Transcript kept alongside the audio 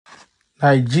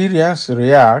Nigerians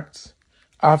react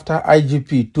after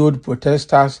IGP told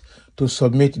protesters to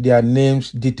submit their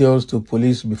names details to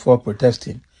police before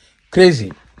protesting.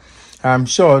 Crazy. I'm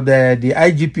sure the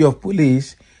IGP of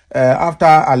police, after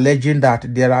alleging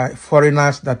that there are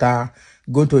foreigners that are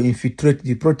going to infiltrate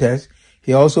the protest,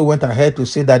 he also went ahead to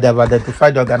say that they have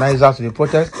identified the organizers of the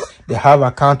protest, they have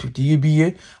account with the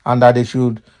UBA, and that they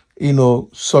should,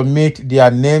 submit their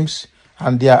names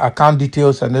and their account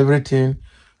details and everything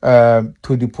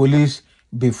to the police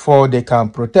before they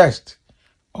can protest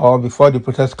or before the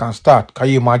protest can start. Can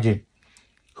you imagine?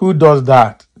 Who does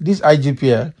that? This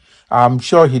IGP, I'm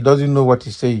sure he doesn't know what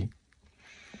he's saying.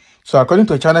 So according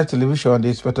to China Television, the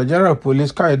Inspector General of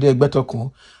Police,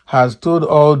 Egbetokun, has told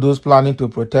all those planning to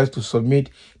protest to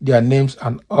submit their names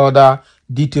and other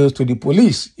details to the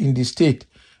police in the state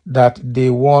that they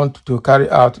want to carry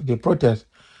out the protest.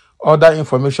 Other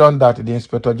information that the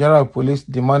Inspector General of Police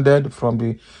demanded from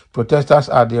the protesters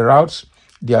are the routes,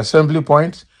 the assembly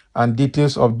points, and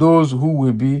details of those who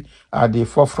will be at the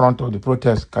forefront of the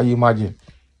protest. Can you imagine?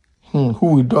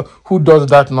 Who does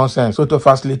that nonsense? So to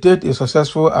facilitate a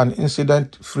successful and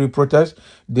incident-free protest,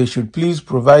 they should please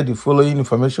provide the following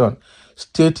information.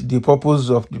 State the purpose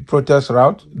of the protest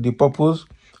route, the purpose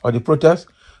of the protest,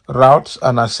 routes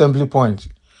and assembly points,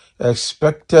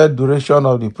 expected duration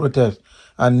of the protest,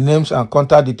 and names and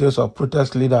contact details of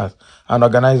protest leaders and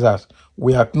organizers.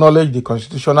 We acknowledge the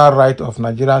constitutional right of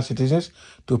Nigerian citizens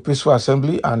to peaceful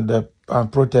assembly and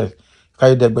protest,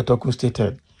 Egbetokun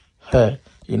stated. Hey,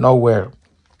 you know well.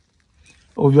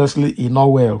 Obviously, you know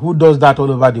well. Who does that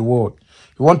all over the world?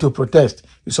 You want to protest,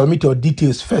 you submit your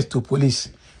details first to police.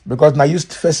 Because now you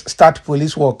first start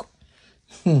police work.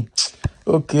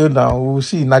 Okay, now we'll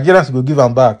see. Nigerians will give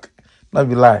them back. Not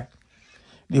be lie.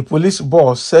 The police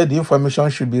boss said the information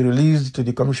should be released to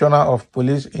the commissioner of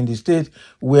police in the state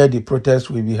where the protest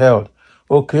will be held.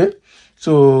 Okay,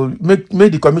 so make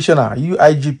the commissioner, you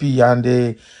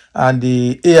IGP and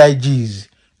the AIGs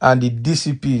and the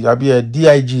DCP,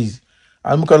 DIGs,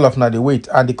 and look of now the wait,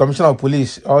 and the commissioner of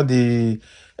police, all the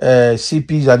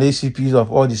CPs and ACPs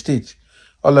of all the states,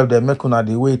 all of them make una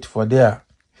the wait for there.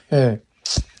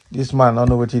 This man don't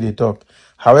know what they talk.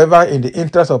 However, in the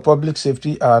interest of public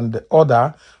safety and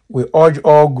order, we urge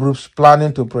all groups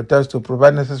planning to protest to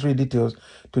provide necessary details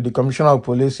to the Commissioner of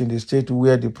Police in the state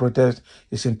where the protest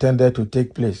is intended to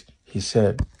take place, he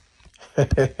said.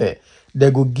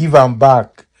 They go give them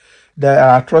back. They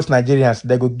are trust Nigerians.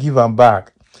 They go give them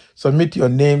back. Submit your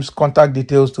names, contact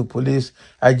details to police,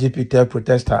 IGP tell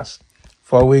protesters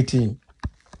for waiting.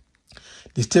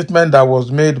 The statement that was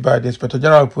made by the Inspector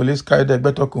General of Police,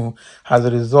 Egbetokun, has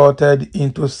resulted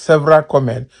into several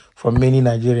comments from many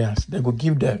Nigerians. They go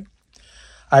give them.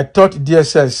 I thought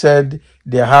DSS said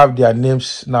they have their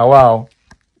names now. Wow,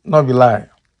 not be lie.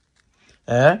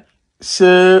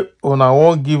 Say, una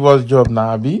won't give us job now,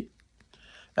 Abi?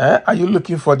 Are you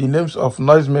looking for the names of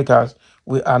noisemakers?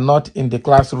 We are not in the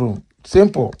classroom.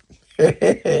 Simple.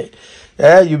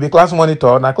 You be class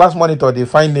monitor. Now class monitor, they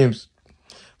find names.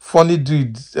 Funny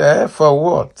dudes, for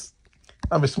what?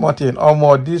 I'm a smart thing. Or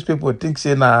more, these people think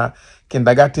say na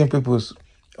kindergarten people's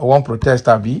one protest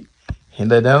abi.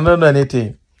 And they don't know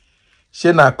anything.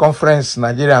 Say na conference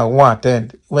Nigeria won't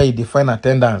attend where you define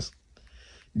attendance.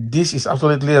 This is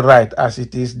absolutely right, as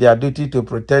it is their duty to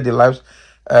protect the lives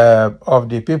of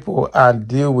the people and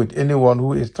deal with anyone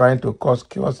who is trying to cause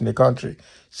chaos in the country.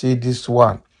 See this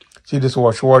one. See this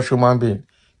wash human being.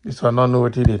 This one don't know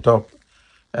what they talk.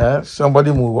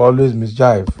 Somebody will always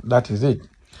misjive. That is it.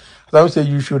 So I would say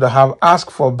you should have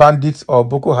asked for bandits or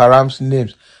Boko Haram's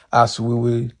names as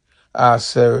we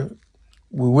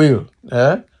will.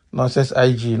 Nonsense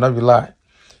IG, not be lie.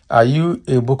 Are you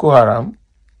a Boko Haram?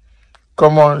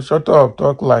 Come on, shut up,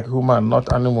 talk like human,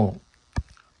 not animal.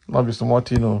 Not be smart,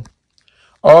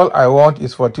 All I want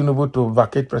is for Tinubu to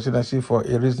vacate presidency for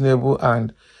a reasonable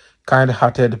and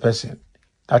kind-hearted person.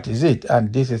 That is it.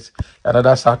 And this is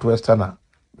another Southwesterner.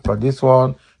 For this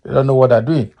one, they don't know what they're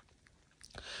doing.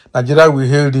 Nigeria will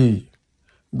hail thee.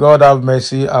 God have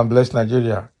mercy and bless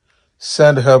Nigeria.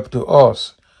 Send help to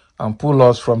us and pull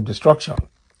us from destruction.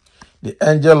 The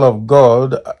angels of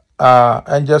God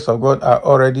are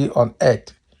already on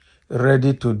earth,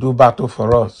 ready to do battle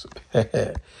for us.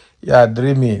 You are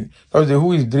dreaming.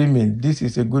 Who is dreaming? This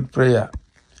is a good prayer.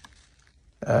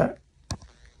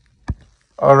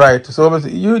 All right. So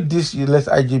you, this useless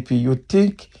IGP, you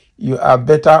think you are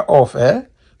better off,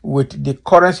 With the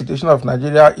current situation of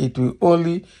Nigeria, it will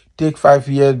only take 5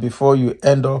 years before you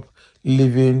end up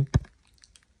living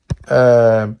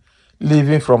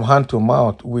from hand to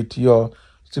mouth with your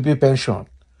stupid pension.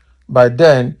 By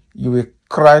then, you will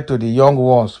cry to the young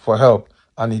ones for help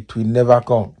and it will never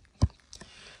come.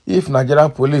 If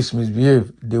Nigerian police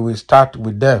misbehave, they will start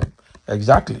with them.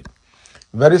 Exactly.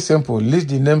 Very simple. List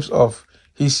the names of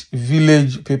his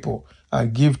village people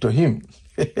and give to him.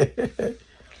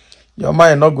 Your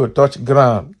mind not go touch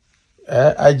ground.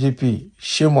 IGP,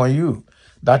 shame on you.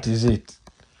 That is it.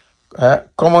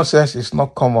 Common sense is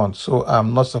not common, so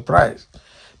I'm not surprised.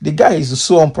 The guy is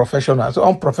so unprofessional. So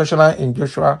unprofessional in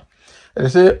Joshua. They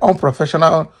say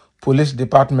unprofessional police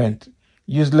department,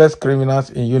 useless criminals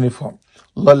in uniform,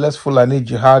 lawless Fulani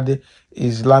jihad,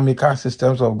 Islamic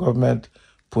systems of government,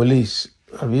 police,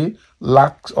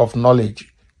 lack of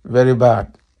knowledge. Very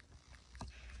bad.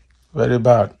 Very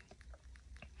bad.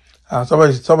 And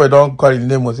somebody don't call his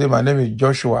name, will say, my name is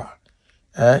Joshua.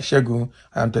 Shegun,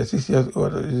 I'm 36 years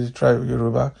old, this is tribe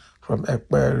Yoruba from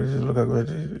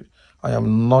Egbetokun. I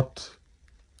am not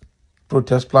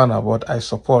protest planner, but I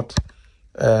support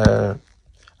the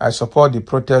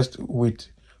protest with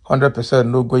 100%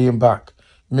 no going back.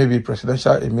 Maybe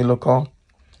Presidential Egbetokun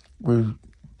will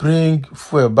bring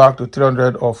fuel back to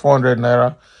 300 or 400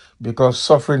 naira because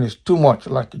suffering is too much,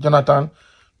 like Jonathan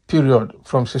period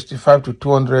from 65 to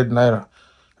 200 naira.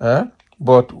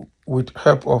 But with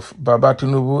help of Baba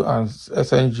Tinubu and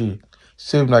SNG,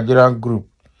 Save Nigerian Group,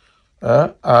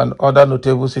 and other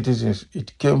notable citizens,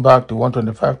 it came back to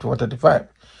 125 to 135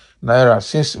 naira.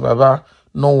 Since Baba,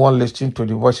 no one listening to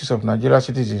the voices of Nigerian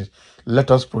citizens, let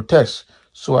us protest.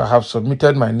 So I have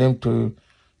submitted my name to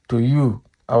you,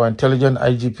 our intelligent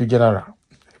IGP General.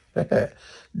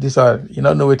 This one, you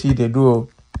don't know what they do.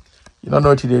 You don't know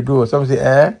what they do. Some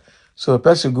say, So a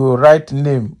person go write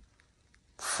name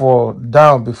for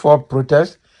down before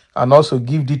protest and also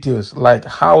give details like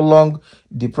how long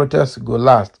the protest go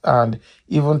last and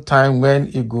even time when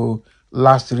it go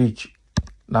last reach.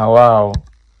 Now wow,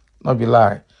 not be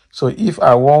lie. So if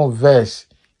I want verse,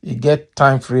 it get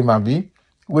time frame and be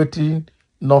waiting,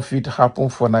 no fit happen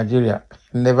for Nigeria.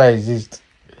 Never exist.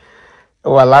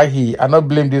 Wallahi, I not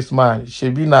blame this man.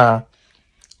 Shebina,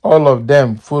 all of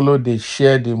them follow, they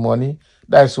share the money.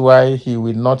 That's why he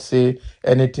will not say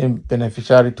anything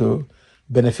beneficial to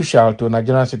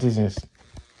Nigerian citizens.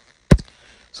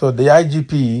 So the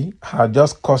IGP has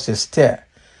just caused a stir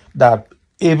that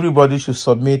everybody should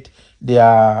submit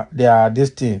their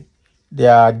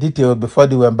details before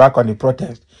they went back on the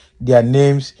protest. Their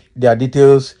names, their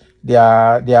details, their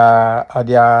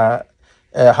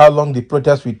how long the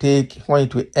protest will take, when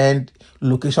it will end,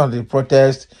 location of the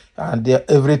protest, and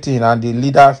everything, and the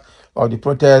leaders of the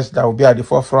protest that will be at the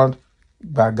forefront.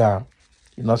 Bagam,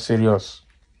 you're not serious.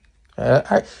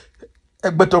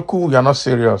 Egbetokun, you're not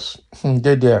serious.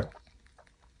 They there.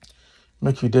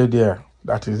 Make you there.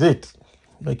 That is it.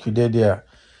 Make you there.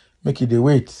 Make you the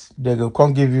wait. They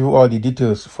can't give you all the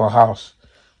details for house.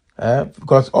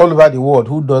 Because all over the world,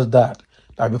 who does that?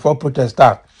 That before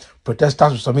protesters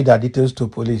will submit their details to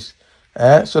police.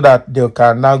 So that they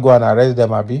can now go and arrest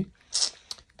them, Abi.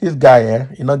 This guy,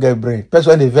 he not get brain.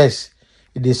 Person when they verse,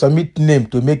 they submit name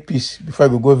to make peace before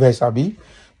you go verse, Abi.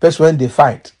 Person when they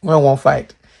fight, when one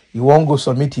fight, you won't go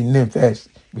submit his name first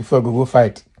before you go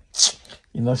fight.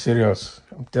 You're not serious.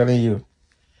 I'm telling you.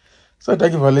 So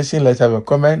thank you for listening. Let's have a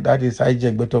comment. That is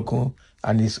Egbetokun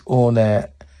and his own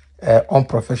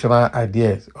unprofessional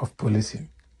ideas of policing.